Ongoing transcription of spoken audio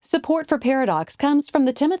Support for Paradox comes from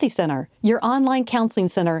the Timothy Center, your online counseling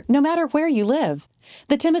center, no matter where you live.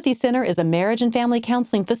 The Timothy Center is a marriage and family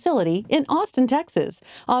counseling facility in Austin, Texas,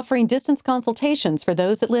 offering distance consultations for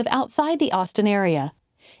those that live outside the Austin area.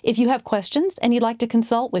 If you have questions and you'd like to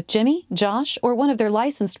consult with Jimmy, Josh, or one of their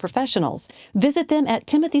licensed professionals, visit them at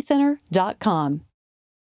timothycenter.com.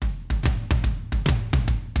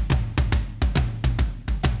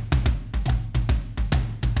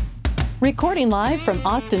 Recording live from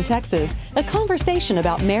Austin, Texas, a conversation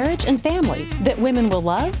about marriage and family that women will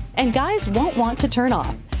love and guys won't want to turn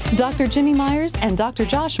off. Dr. Jimmy Myers and Dr.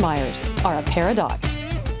 Josh Myers are a paradox.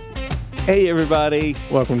 Hey, everybody.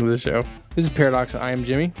 Welcome to the show. This is Paradox. I am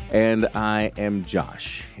Jimmy. And I am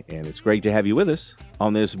Josh. And it's great to have you with us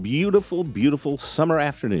on this beautiful, beautiful summer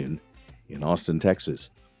afternoon in Austin,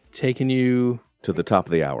 Texas. Taking you to the top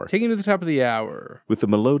of the hour. to the top of the hour. With the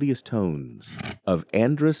melodious tones of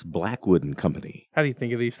Andrus Blackwood and Company. How do you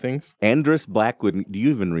think of these things? Andrus Blackwood. Do you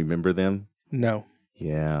even remember them? No.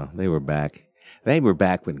 Yeah, they were back. They were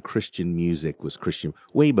back when Christian music was Christian.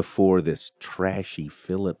 Way before this trashy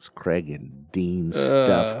Phillips, Craig, and Dean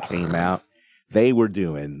stuff came out. They were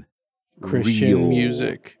doing Christian real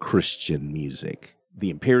music. Christian music. The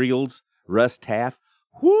Imperials, Russ Taff.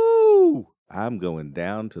 Woo! I'm going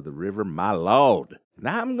down to the river, my Lord, and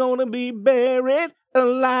I'm going to be buried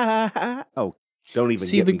alive. Oh, don't even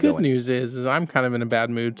See, get the me good going. news is I'm kind of in a bad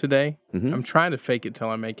mood today. Mm-hmm. I'm trying to fake it till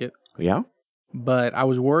I make it. Yeah? But I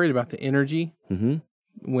was worried about the energy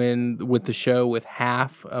with the show, with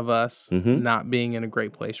half of us not being in a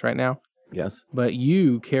great place right now. Yes. But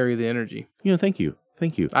you carry the energy. Thank you.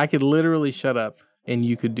 Thank you. I could literally shut up and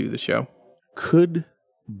you could do the show. Could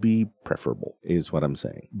be preferable, is what I'm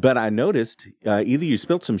saying. But I noticed either you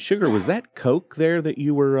spilled some sugar. Was that Coke there that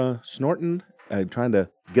you were snorting, trying to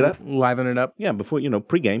get up? Liven it up. Yeah, before,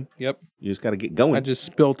 pregame. Yep. You just got to get going. I just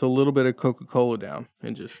spilt a little bit of Coca-Cola down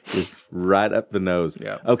and just right up the nose.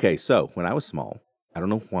 Yeah. Okay, so when I was small, I don't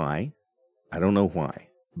know why,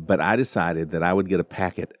 but I decided that I would get a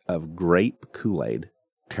packet of grape Kool-Aid,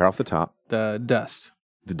 tear off the top. The dust.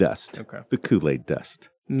 The dust. Okay. The Kool-Aid dust.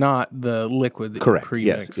 Not the liquid that Correct. you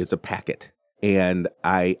pre-mix. Yes, it's a packet. And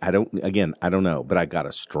I don't know, but I got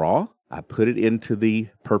a straw. I put it into the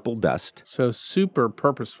purple dust. So super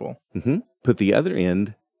purposeful. Put the other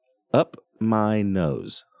end up my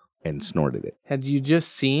nose and snorted it. Had you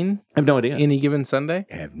just seen I have no idea. Any Given Sunday?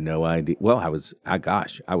 I have no idea. Well, I was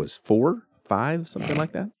 4, 5, something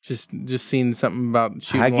like that. Just seen something about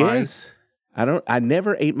shooting I lines? guess. I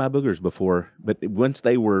never ate my boogers before, but once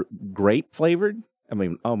they were grape flavored,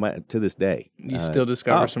 to this day. You still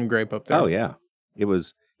discover some grape up there. Oh, yeah. It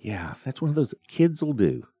was, that's one of those kids will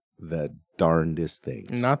do the darndest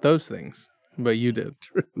things. Not those things, but you did.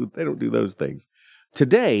 True. They don't do those things.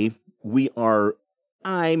 Today,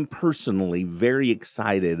 I'm personally very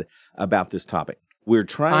excited about this topic.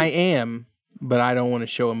 I am, but I don't want to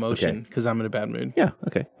show emotion because I'm in a bad mood. Yeah,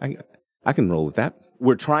 okay. I can roll with that.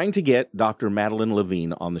 We're trying to get Dr. Madeline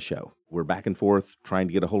Levine on the show. We're back and forth trying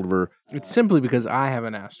to get a hold of her. It's simply because I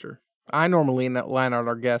haven't asked her. I normally line out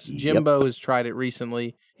our guests. Jimbo has tried it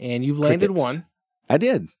recently, and you've landed one. I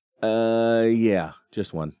did.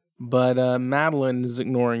 Just one. But Madeline is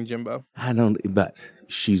ignoring Jimbo. But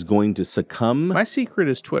she's going to succumb. My secret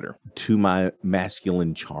is Twitter. To my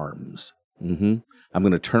masculine charms. I'm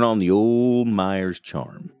going to turn on the old Myers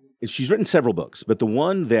charm. She's written several books, but the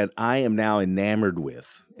one that I am now enamored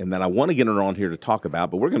with and that I want to get her on here to talk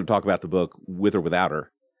about, but we're going to talk about the book with or without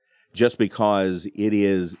her, just because it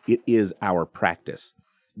is our practice.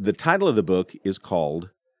 The title of the book is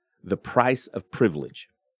called The Price of Privilege.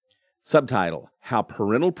 Subtitle, How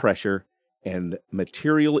Parental Pressure and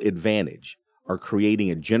Material Advantage Are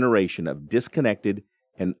Creating a Generation of Disconnected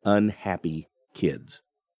and Unhappy Kids.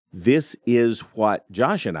 This is what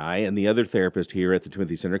Josh and I and the other therapist here at the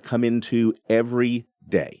Timothy Center come into every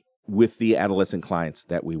day with the adolescent clients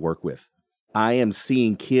that we work with. I am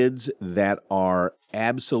seeing kids that are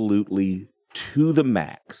absolutely to the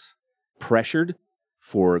max, pressured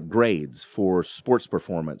for grades, for sports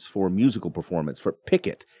performance, for musical performance, for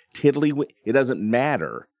picket, it doesn't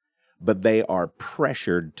matter, but they are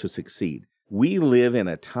pressured to succeed. We live in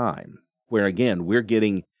a time where, again, we're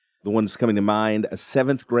getting the ones coming to mind, a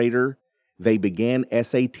 7th grader, they began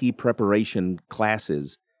SAT preparation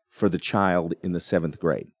classes for the child in the 7th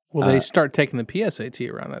grade. Well, they start taking the PSAT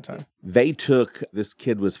around that time. This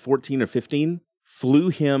kid was 14 or 15, flew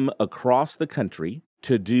him across the country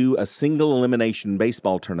to do a single elimination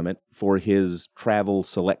baseball tournament for his travel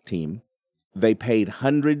select team. They paid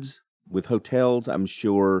hundreds with hotels, I'm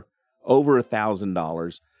sure, over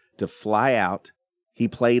 $1,000 to fly out. He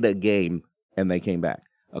played a game and they came back.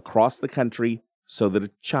 across the country so that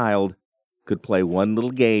a child could play one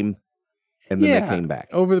little game and then they came back.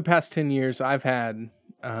 Over the past 10 years, I've had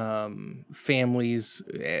families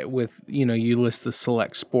with, you list the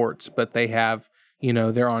select sports, but they have,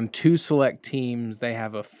 they're on 2 select teams. They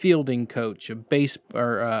have a fielding coach,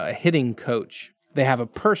 a hitting coach. They have a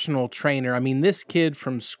personal trainer. I mean, this kid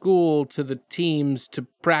from school to the teams to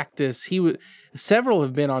practice, several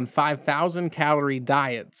have been on 5,000 calorie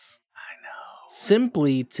diets. I know.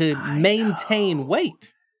 Simply to maintain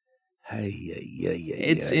weight.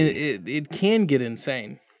 It can get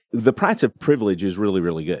insane. The Price of Privilege is really,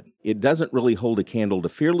 really good. It doesn't really hold a candle to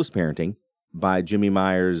Fearless Parenting by Jimmy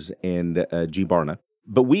Myers and G. Barna.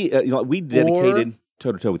 But we dedicated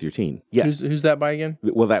toe-to-toe with your teen. Yes. Who's that by again?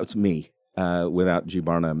 Well, that's me, without G.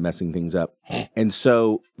 Barna messing things up. And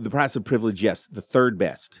so The Price of Privilege, yes, the third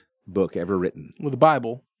best book ever written. With the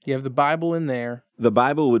Bible. You have the Bible in there. The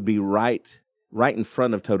Bible would be right in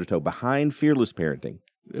front of toe-to-toe, behind Fearless Parenting.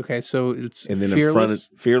 Okay, so it's and then Fearless. In front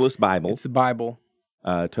of Fearless Bible. It's the Bible.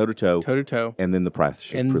 Toe-to-toe. Toe-to-toe. And then The Price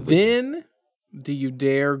of Privilege. And then, do you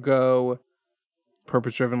dare go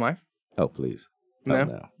Purpose-Driven Life? Oh, please. No? Oh,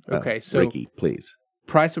 no. Okay, so Ricky, please.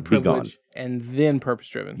 Price of Privilege, and then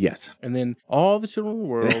Purpose-Driven. Yes. And then all the children in the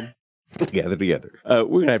world. Gather together. We're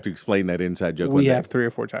going to have to explain that inside joke. We have 3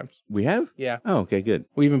 or 4 times. We have? Yeah. Oh, okay, good.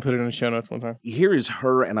 We even put it in the show notes one time. Here is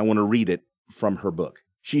her, and I want to read it from her book.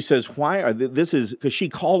 She says, why are this is because she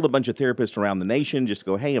called a bunch of therapists around the nation just to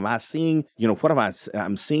go, hey, am I seeing, what am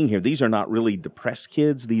I'm seeing here? These are not really depressed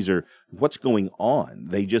kids. These are what's going on.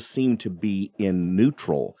 They just seem to be in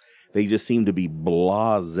neutral. They just seem to be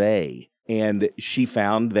blasé. And she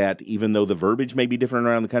found that even though the verbiage may be different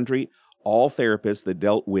around the country, all therapists that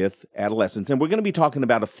dealt with adolescents, and we're going to be talking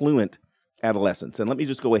about affluent adolescents. And let me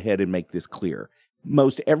just go ahead and make this clear.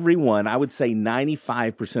 Most everyone, I would say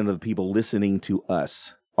 95% of the people listening to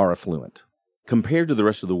us are affluent. Compared to the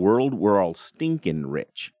rest of the world, we're all stinking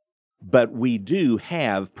rich. But we do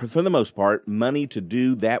have, for the most part, money to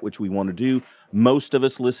do that which we want to do. Most of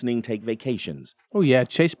us listening take vacations. Oh, yeah.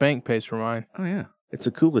 Chase Bank pays for mine. Oh, yeah. It's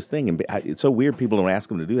the coolest thing. And it's so weird people don't ask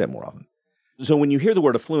them to do that more often. So when you hear the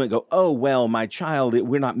word affluent, go, oh, well, my child,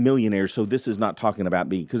 we're not millionaires, so this is not talking about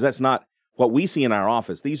me. Because that's not what we see in our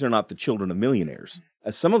office. These are not the children of millionaires.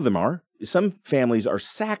 Some of them are. Some families are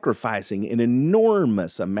sacrificing an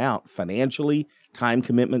enormous amount financially, time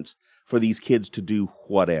commitments for these kids to do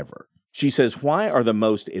whatever. She says, why are the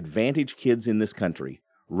most advantaged kids in this country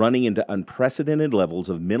running into unprecedented levels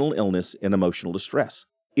of mental illness and emotional distress?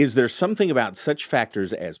 Is there something about such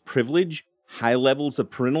factors as privilege, high levels of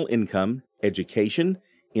parental income, education,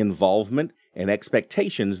 involvement, and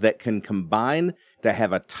expectations that can combine to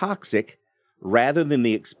have a toxic rather than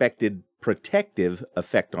the expected protective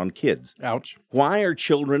effect on kids? Ouch. Why are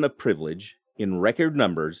children of privilege in record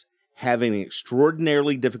numbers having an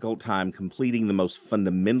extraordinarily difficult time completing the most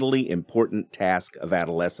fundamentally important task of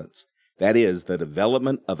adolescence? That is, the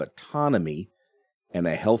development of autonomy and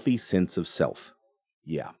a healthy sense of self.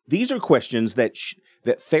 Yeah. These are questions that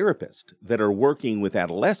therapists that are working with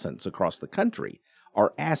adolescents across the country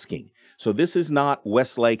are asking. So this is not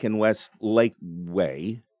Westlake and Westlake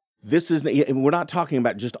Way. We're not talking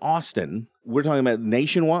about just Austin. We're talking about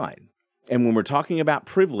nationwide. And when we're talking about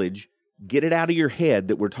privilege, get it out of your head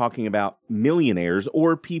that we're talking about millionaires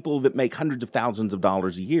or people that make hundreds of thousands of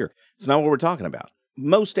dollars a year. It's not what we're talking about.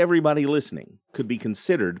 Most everybody listening could be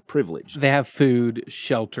considered privileged. They have food,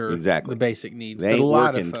 shelter, exactly, the basic needs. They ain't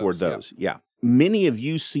working toward those. Yeah. Many of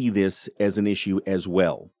you see this as an issue as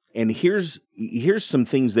well. And here's some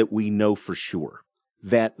things that we know for sure.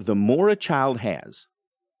 That the more a child has,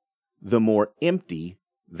 the more empty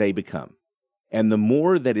they become. And the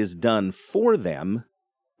more that is done for them,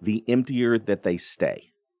 the emptier that they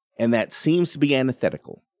stay. And that seems to be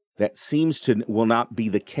antithetical. That will not be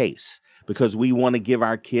the case because we want to give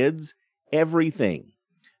our kids everything.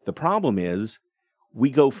 The problem is we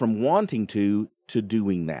go from wanting to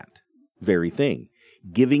doing that very thing,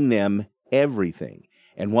 giving them everything.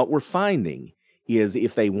 And what we're finding is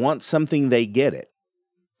if they want something, they get it,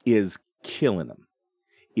 is killing them,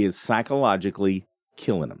 is psychologically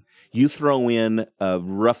killing them. You throw in a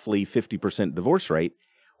roughly 50% divorce rate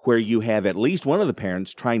where you have at least one of the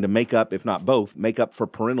parents trying to make up, if not both, make up for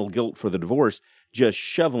parental guilt for the divorce, just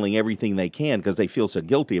shoveling everything they can because they feel so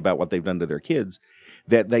guilty about what they've done to their kids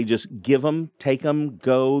that they just give them, take them,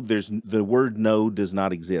 go. The word no does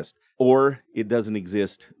not exist, or it doesn't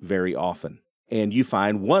exist very often. And you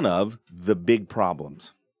find one of the big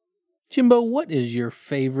problems. Jimbo, what is your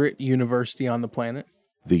favorite university on the planet?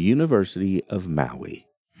 The University of Maui.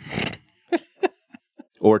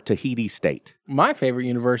 Or Tahiti State. My favorite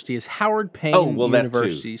university is Howard Payne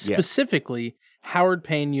University, specifically Howard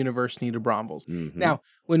Payne University, New Braunfels. Mm-hmm. Now,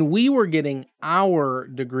 when we were getting our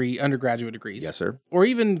undergraduate degrees, Yes, sir. or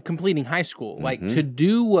even completing high school, like to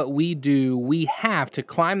do what we do, we have to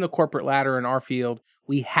climb the corporate ladder in our field.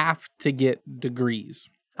 We have to get degrees.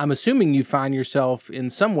 I'm assuming you find yourself in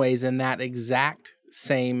some ways in that exact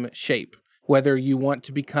same shape. Whether you want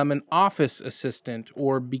to become an office assistant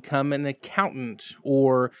or become an accountant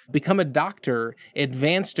or become a doctor,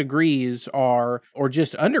 advanced degrees or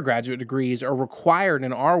just undergraduate degrees are required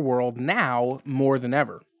in our world now more than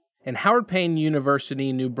ever. And Howard Payne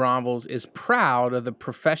University, New Braunfels is proud of the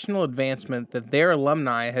professional advancement that their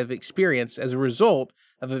alumni have experienced as a result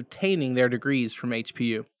of obtaining their degrees from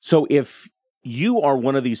HPU. So if you are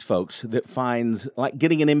one of these folks that finds like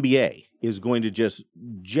getting an MBA is going to just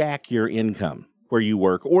jack your income where you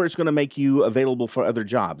work, or it's going to make you available for other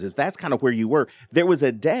jobs. If that's kind of where you were, there was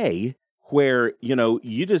a day where,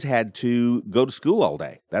 you just had to go to school all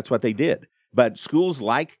day. That's what they did. But schools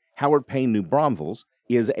like Howard Payne, New Braunfels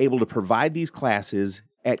is able to provide these classes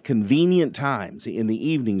at convenient times in the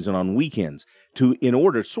evenings and on weekends in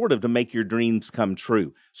order sort of to make your dreams come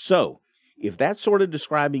true. So if that's sort of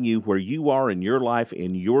describing you where you are in your life,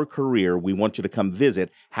 in your career, we want you to come visit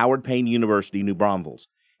Howard Payne University, New Braunfels.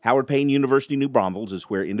 Howard Payne University, New Braunfels is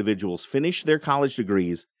where individuals finish their college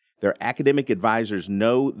degrees. Their academic advisors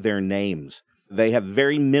know their names. They have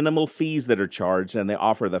very minimal fees that are charged, and they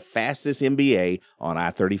offer the fastest MBA on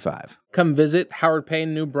I-35. Come visit Howard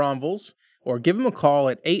Payne, New Braunfels, or give them a call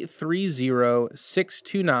at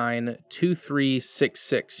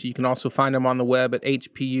 830-629-2366. You can also find them on the web at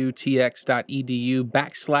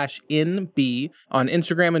hputx.edu/NB, on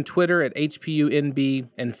Instagram and Twitter at HPUNB,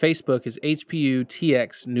 and Facebook is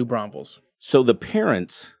HPUTX New Braunfels. So the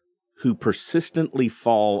parents who persistently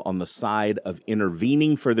fall on the side of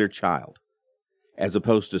intervening for their child, as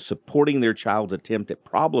opposed to supporting their child's attempt at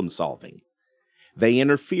problem solving, they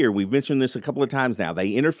interfere, we've mentioned this a couple of times now, they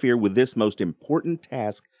interfere with this most important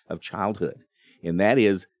task of childhood, and that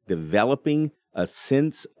is developing a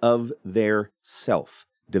sense of their self,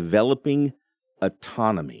 developing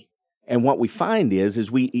autonomy. And what we find is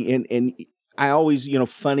and I always,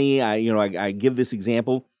 funny, I give this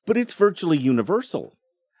example, but it's virtually universal.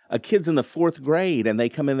 A kid's in the 4th grade and they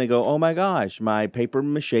come in and they go, oh my gosh, my paper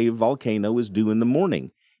mache volcano is due in the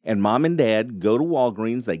morning. And mom and dad go to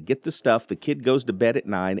Walgreens, they get the stuff, the kid goes to bed at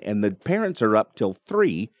 9, and the parents are up till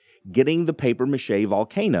 3 getting the paper mache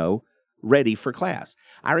volcano ready for class.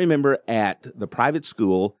 I remember at the private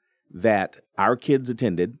school that our kids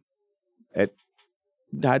attended at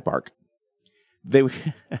Hyde Park, they would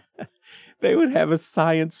have a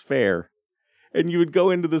science fair. And you would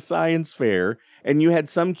go into the science fair, and you had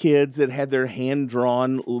some kids that had their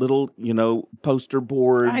hand-drawn little, poster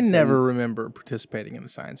boards. I never remember participating in the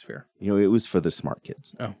science fair. It was for the smart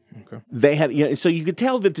kids. Oh, okay. They had, so you could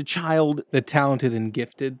tell that the child... The talented and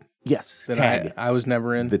gifted? Yes, that tag. I was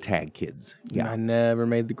never in? The tag kids, yeah. I never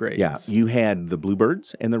made the grades. Yeah, you had the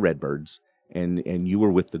bluebirds and the redbirds, and you were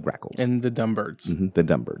with the grackles. And the dumbbirds. Mm-hmm, the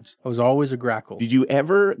dumbbirds. I was always a grackle. Did you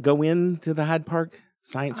ever go into the Hyde Park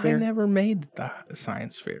science fair? I never made the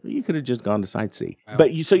science fair. You could have just gone to sightsee. Well,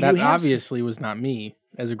 but that obviously was not me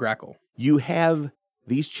as a grackle. You have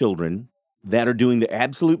these children that are doing the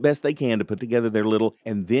absolute best they can to put together their little,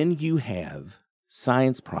 and then you have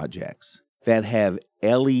science projects that have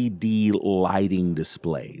LED lighting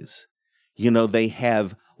displays. They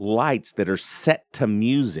have lights that are set to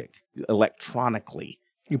music electronically.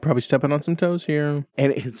 You're probably stepping on some toes here.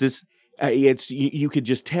 And it's just... you could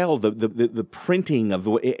just tell the printing of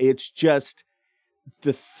it's just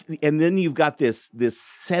and then you've got this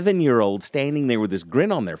 7-year-old standing there with this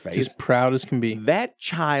grin on their face, just proud as can be. That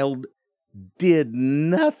child did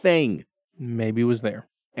nothing. Maybe was there.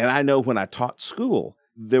 And I know when I taught school,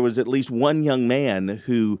 there was at least one young man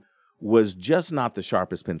who was just not the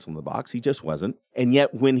sharpest pencil in the box. He just wasn't. And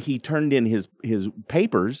yet when he turned in his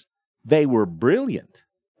papers, they were brilliant.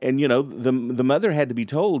 And, the mother had to be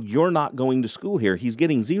told, you're not going to school here. He's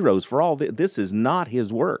getting zeros for all this. This is not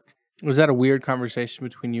his work. Was that a weird conversation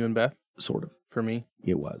between you and Beth? Sort of. For me?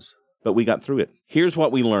 It was. But we got through it. Here's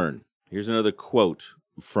what we learned. Here's another quote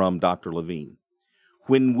from Dr. Levine.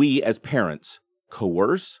 When we, as parents,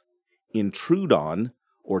 coerce, intrude on,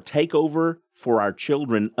 or take over for our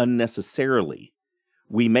children unnecessarily,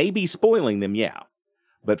 we may be spoiling them, yeah.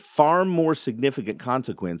 But far more significant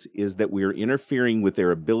consequence is that we are interfering with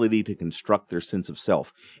their ability to construct their sense of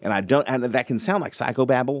self. And that can sound like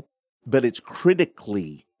psychobabble, but it's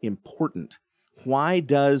critically important. Why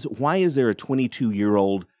is there a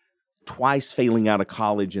 22-year-old twice failing out of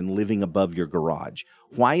college and living above your garage?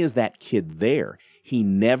 Why is that kid there? He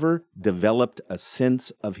never developed a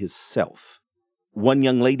sense of his self. One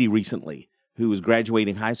young lady recently who was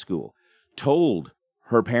graduating high school told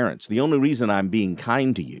her parents, the only reason I'm being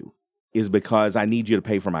kind to you is because I need you to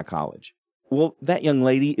pay for my college. Well, that young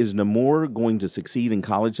lady is no more going to succeed in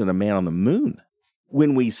college than a man on the moon.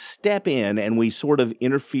 When we step in and we sort of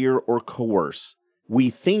interfere or coerce, we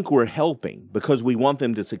think we're helping because we want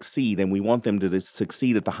them to succeed and we want them to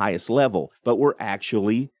succeed at the highest level, but we're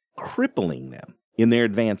actually crippling them in their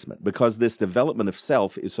advancement because this development of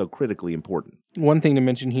self is so critically important. One thing to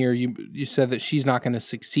mention here, you said that she's not going to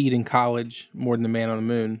succeed in college more than the man on the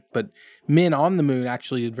moon, but men on the moon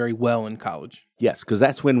actually did very well in college. Yes, because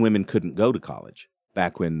that's when women couldn't go to college,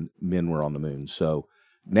 back when men were on the moon. So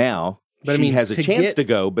now she has a chance to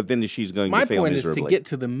go, but then she's going to fail miserably. My point is, to get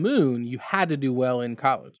to the moon, you had to do well in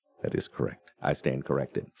college. That is correct. I stand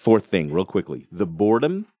corrected. Fourth thing, real quickly, the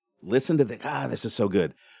boredom. Listen to this is so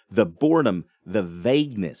good. The boredom, the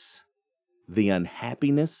vagueness, the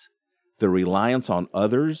unhappiness, the reliance on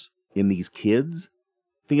others in these kids.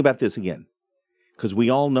 Think about this again, because we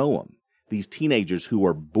all know them. These teenagers who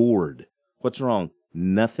are bored. What's wrong?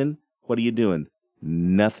 Nothing. What are you doing?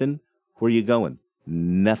 Nothing. Where are you going?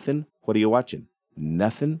 Nothing. What are you watching?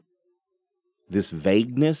 Nothing. This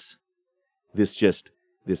vagueness,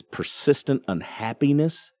 this persistent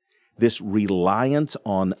unhappiness, this reliance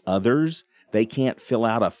on others. They can't fill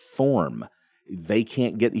out a form. They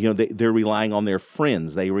can't get, they're relying on their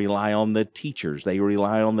friends. They rely on the teachers. They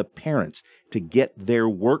rely on the parents to get their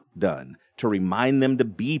work done, to remind them to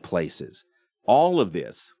be places. All of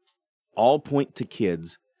this, all point to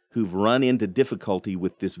kids who've run into difficulty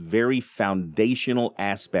with this very foundational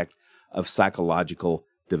aspect of psychological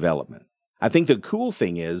development. I think the cool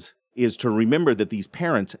thing is to remember that these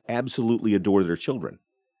parents absolutely adore their children.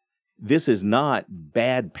 This is not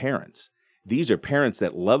bad parents. These are parents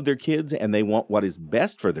that love their kids and they want what is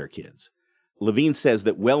best for their kids. Levine says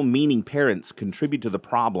that well-meaning parents contribute to the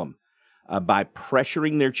problem by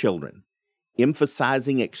pressuring their children,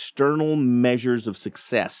 emphasizing external measures of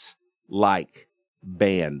success like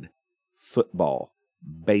band, football,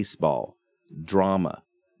 baseball, drama,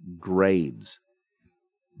 grades.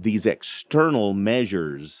 These external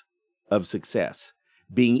measures of success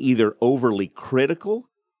being either overly critical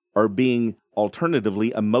or being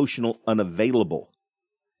alternatively emotional unavailable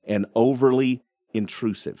and overly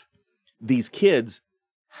intrusive. These kids,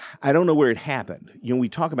 I don't know where it happened. We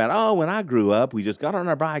talk about, when I grew up, we just got on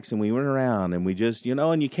our bikes and we went around and we just,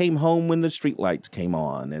 and you came home when the streetlights came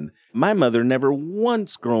on. And my mother never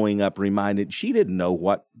once growing up reminded, she didn't know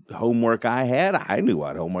what homework I had. I knew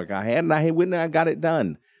what homework I had and I went and I got it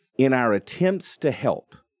done. In our attempts to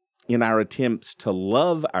help, in our attempts to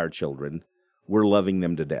love our children, we're loving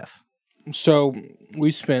them to death. So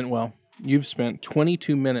you've spent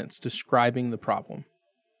 22 minutes describing the problem.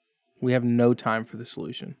 We have no time for the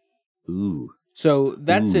solution. Ooh. So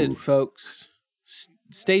that's it, folks.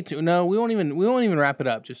 Stay tuned. No, we won't even wrap it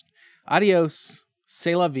up. Just adios,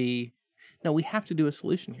 c'est la vie. No, we have to do a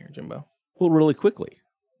solution here, Jimbo. Well, really quickly,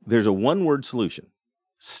 there's a one-word solution.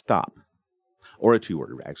 Stop. Or a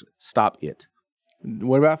two-word, actually. Stop it.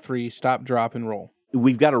 What about 3? Stop, drop, and roll.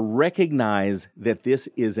 We've got to recognize that this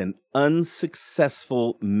is an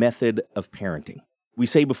unsuccessful method of parenting. We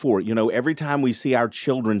say before, every time we see our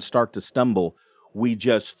children start to stumble, we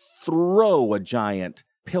just throw a giant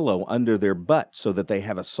pillow under their butt so that they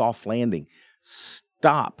have a soft landing.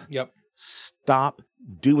 Stop. Yep. Stop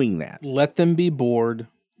doing that. Let them be bored.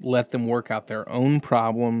 Let them work out their own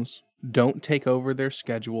problems. Don't take over their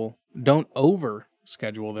schedule. Don't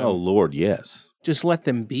over-schedule them. Oh, Lord, yes. Just let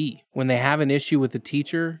them be. When they have an issue with a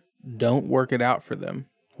teacher, don't work it out for them.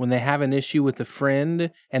 When they have an issue with a friend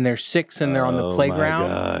and they're 6 and they're on the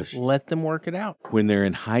playground, let them work it out. When they're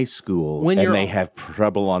in high school and they have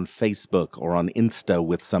trouble on Facebook or on Insta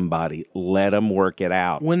with somebody, let them work it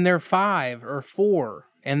out. When they're 5 or 4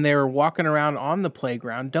 and they're walking around on the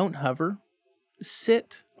playground, don't hover.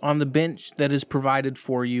 Sit on the bench that is provided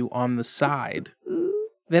for you on the side.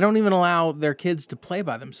 They don't even allow their kids to play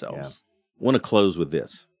by themselves. Yeah. I want to close with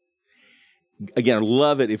this. Again, I'd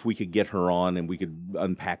love it if we could get her on and we could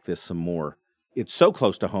unpack this some more. It's so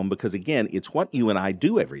close to home because, again, it's what you and I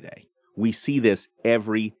do every day. We see this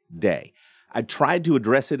every day. I tried to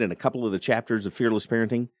address it in a couple of the chapters of Fearless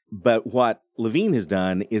Parenting, but what Levine has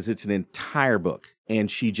done is it's an entire book, and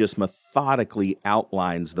she just methodically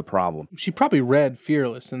outlines the problem. She probably read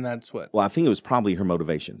Fearless, and that's what... Well, I think it was probably her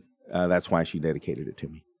motivation. That's why she dedicated it to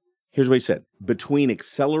me. Here's what he said. Between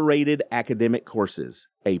accelerated academic courses,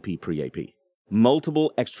 AP, pre-AP,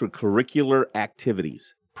 multiple extracurricular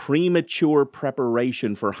activities, premature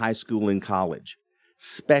preparation for high school and college,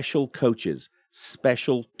 special coaches,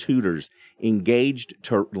 special tutors, engaged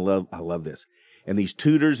to I love this. And these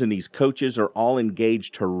tutors and these coaches are all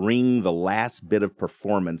engaged to wring the last bit of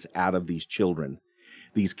performance out of these children.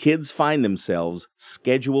 These kids find themselves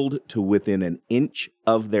scheduled to within an inch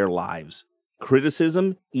of their lives.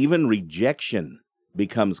 Criticism, even rejection,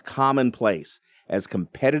 becomes commonplace as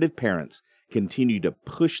competitive parents continue to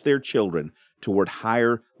push their children toward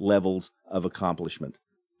higher levels of accomplishment.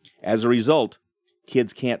 As a result,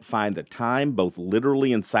 kids can't find the time, both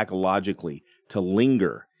literally and psychologically, to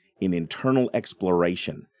linger in internal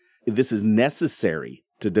exploration. This is necessary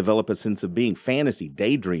to develop a sense of being, fantasy,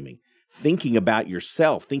 daydreaming, thinking about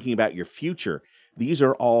yourself, thinking about your future. These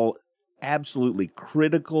are all absolutely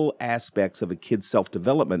critical aspects of a kid's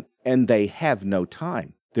self-development, and they have no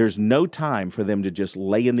time. There's no time for them to just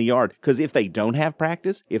lay in the yard, because if they don't have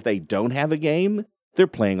practice, if they don't have a game, they're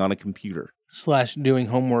playing on a computer. / doing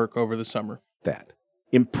homework over the summer. That.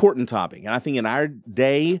 Important topic. And I think in our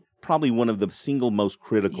day, probably one of the single most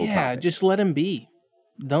critical topics. Just let them be.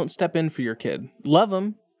 Don't step in for your kid. Love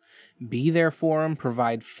them. Be there for them.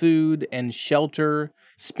 Provide food and shelter.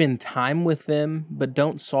 Spend time with them, but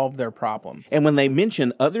don't solve their problem. And when they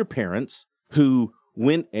mention other parents who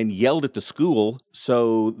went and yelled at the school,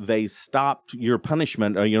 so they stopped your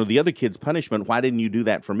punishment, or, the other kid's punishment, why didn't you do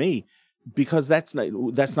that for me? Because that's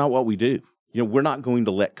not what we do. We're not going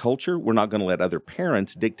to let culture, we're not going to let other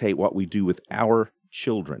parents dictate what we do with our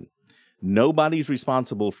children. Nobody's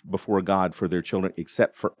responsible before God for their children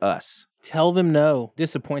except for us. Tell them no.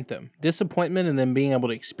 Disappoint them. Disappointment and then being able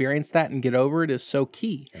to experience that and get over it is so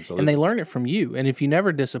key. Absolutely. And they learn it from you. And if you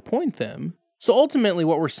never disappoint them, so ultimately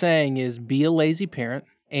what we're saying is be a lazy parent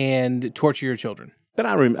and torture your children. But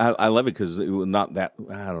I love it because it was not that,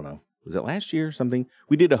 I don't know, was it last year or something?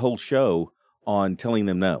 We did a whole show on telling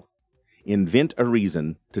them no. Invent a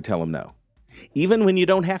reason to tell them no. Even when you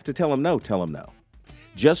don't have to tell them no,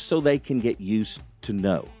 just so they can get used to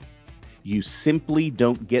no. You simply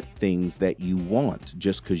don't get things that you want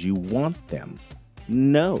just because you want them.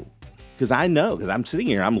 No. Because I'm sitting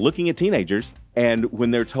here, I'm looking at teenagers, and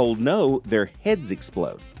when they're told no, their heads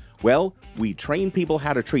explode. Well, we train people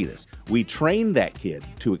how to treat us. We train that kid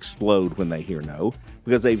to explode when they hear no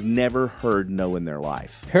because they've never heard no in their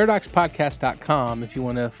life. ParadoxPodcast.com if you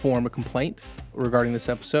want to form a complaint regarding this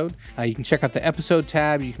episode. You can check out the episode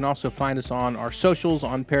tab. You can also find us on our socials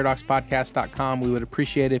on ParadoxPodcast.com. We would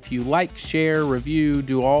appreciate it if you like, share, review,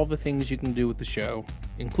 do all the things you can do with the show,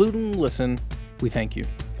 including listen. We thank you.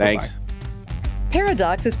 Thanks. Bye-bye.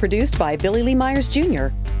 Paradox is produced by Billy Lee Myers Jr.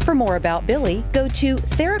 For more about Billy, go to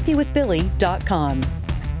therapywithbilly.com.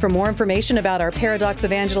 For more information about our Paradox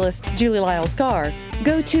evangelist, Julie Lyles Carr,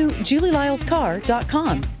 go to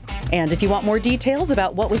julielylescarr.com. And if you want more details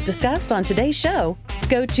about what was discussed on today's show,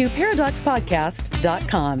 go to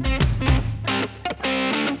paradoxpodcast.com.